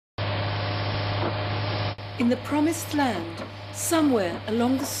In the Promised Land, somewhere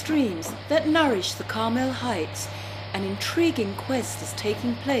along the streams that nourish the Carmel Heights, an intriguing quest is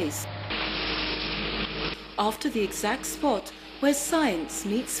taking place. After the exact spot where science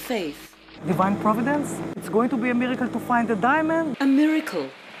meets faith. Divine providence? It's going to be a miracle to find a diamond? A miracle.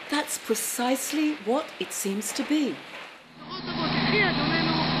 That's precisely what it seems to be.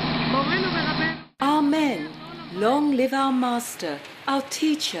 Amen. Long live our Master, our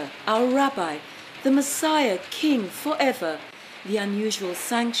Teacher, our Rabbi, the Messiah, King forever, the unusual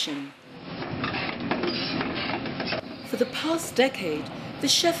sanction. For the past decade, the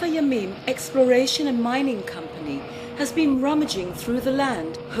Shefa Yamim Exploration and Mining Company has been rummaging through the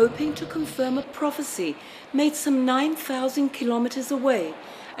land, hoping to confirm a prophecy made some 9,000 kilometers away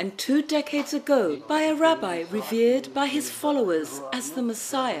and 2 decades ago by a rabbi revered by his followers as the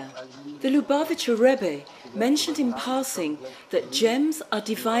Messiah. The Lubavitcher Rebbe mentioned in passing that gems are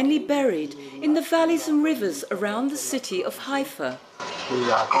divinely buried in the valleys and rivers around the city of Haifa.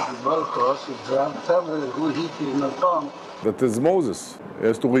 That is Moses. He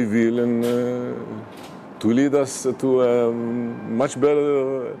has to reveal and to lead us to a much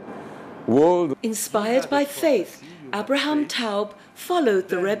better world. Inspired by faith, Abraham Taub followed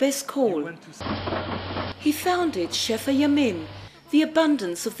the Rebbe's call. He founded Shefa Yamim, the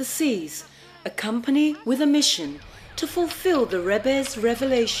abundance of the seas, a company with a mission to fulfill the Rebbe's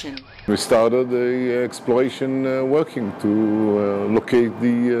revelation. We started the exploration working to locate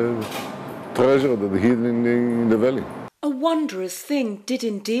the treasure that is hidden in the valley. A wondrous thing did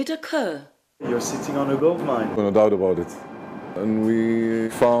indeed occur. You're sitting on a gold mine. No doubt about it. And we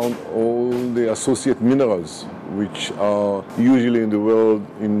found all the associate minerals, which are usually in the world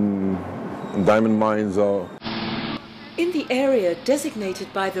in diamond mines are. In the area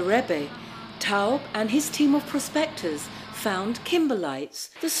designated by the Rebbe, Taub and his team of prospectors found kimberlites,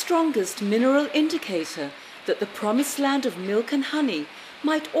 the strongest mineral indicator that the promised land of milk and honey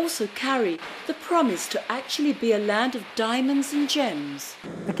might also carry the promise to actually be a land of diamonds and gems.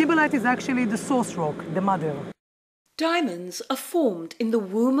 The kimberlite is actually the source rock, the mother. Diamonds are formed in the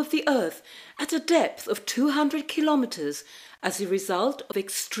womb of the earth at a depth of 200 kilometers as a result of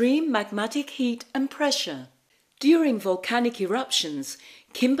extreme magmatic heat and pressure. During volcanic eruptions,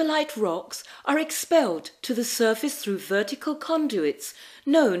 kimberlite rocks are expelled to the surface through vertical conduits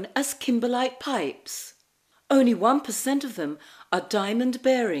known as kimberlite pipes. Only 1% of them are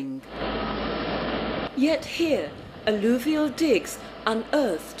diamond-bearing. Yet here, alluvial digs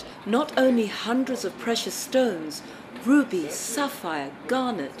unearthed not only hundreds of precious stones, ruby, sapphire,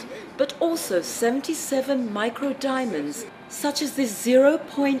 garnet, but also 77 micro-diamonds, such as this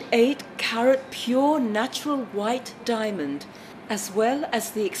 0.8 carat pure natural white diamond, as well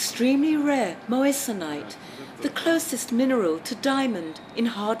as the extremely rare moissanite, the closest mineral to diamond in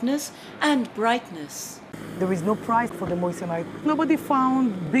hardness and brightness. There is no price for the moissanite. Nobody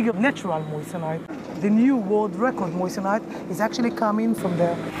found bigger natural moissanite. The new world record moissanite is actually coming from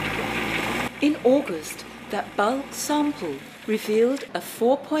there. In August, that bulk sample revealed a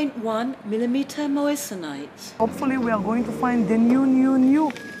 4.1 millimeter moissanite. Hopefully we are going to find the new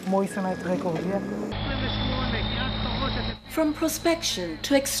moissanite record, yeah. From prospection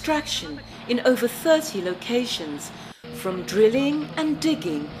to extraction in over 30 locations, from drilling and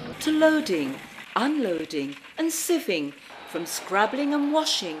digging to loading, unloading and sieving, from scrabbling and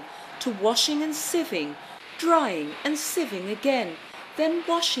washing to washing and sieving, drying and sieving again, then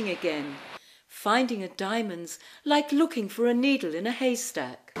washing again. Finding a diamond's like looking for a needle in a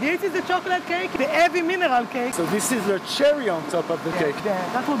haystack. This is the chocolate cake, the heavy mineral cake. So this is the cherry on top of the cake. Yeah,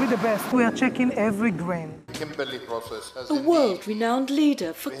 that will be the best. We are checking every grain. A world-renowned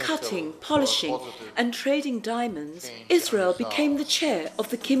leader for cutting, polishing and trading diamonds, Israel became the chair of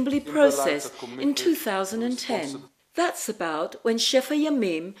the Kimberley process in 2010. That's about when Shefa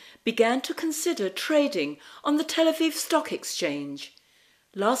Yamim began to consider trading on the Tel Aviv Stock Exchange.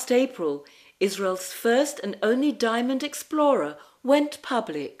 Last April, Israel's first and only diamond explorer went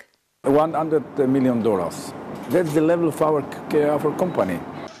public. $100 million. That's the level of our company.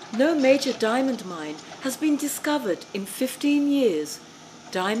 No major diamond mine has been discovered in 15 years.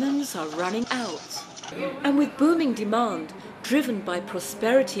 Diamonds are running out. And with booming demand, driven by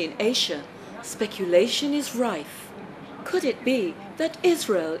prosperity in Asia, speculation is rife. Could it be that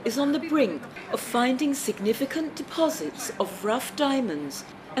Israel is on the brink of finding significant deposits of rough diamonds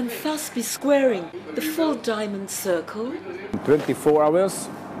and thus be squaring the full diamond circle? 24 hours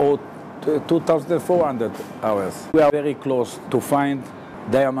or 2,400 hours. We are very close to find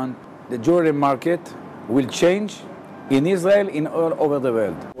diamond. The jewelry market will change in Israel, in all over the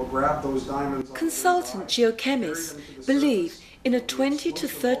world. Consultant geochemists believe in a 20 to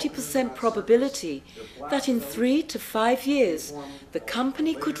 30% probability that in 3 to 5 years the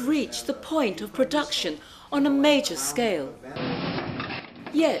company could reach the point of production on a major scale.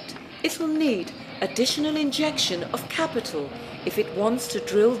 Yet it will need additional injection of capital if it wants to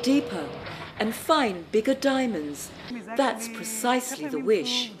drill deeper and find bigger diamonds. That's precisely the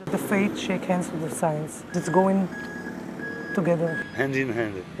wish. The faith shake hands with the science. It's going together. Hand in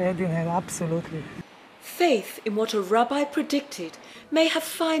hand. Hand in hand, absolutely. Faith in what a rabbi predicted may have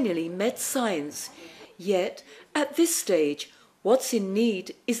finally met science. Yet, at this stage, what's in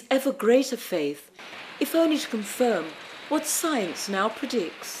need is ever greater faith, if only to confirm what science now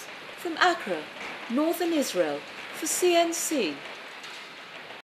predicts. From Accra, northern Israel, for CNC.